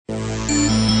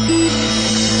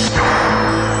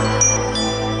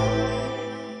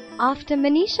After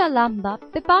Minissha Lamba,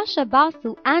 Bipasha,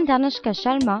 Basu and Anushka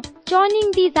Sharma,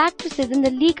 joining these actresses in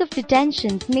the league of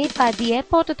detentions made by the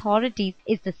airport authorities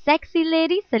is the sexy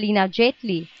lady Celina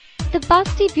Jaitley. The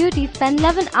busty beauty spent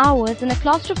 11 hours in a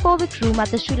claustrophobic room at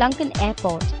the Sri Lankan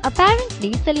airport.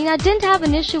 Apparently, Celina didn't have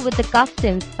an issue with the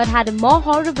customs but had a more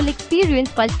horrible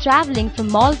experience while travelling from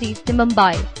Maldives to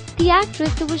Mumbai. The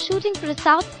actress, who was shooting for a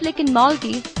South flick in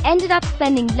Maldives, ended up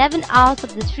spending 11 hours at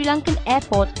the Sri Lankan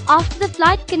airport after the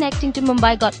flight connecting to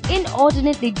Mumbai got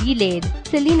inordinately delayed.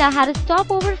 Celina had a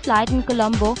stopover flight in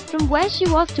Colombo from where she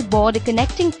was to board a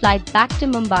connecting flight back to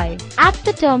Mumbai. At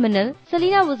the terminal,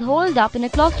 Celina was holed up in a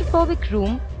claustrophobic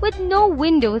room with no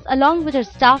windows along with her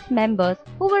staff members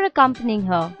who were accompanying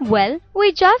her. Well,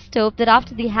 we just hope that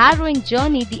after the harrowing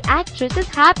journey, the actress is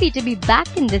happy to be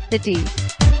back in the city.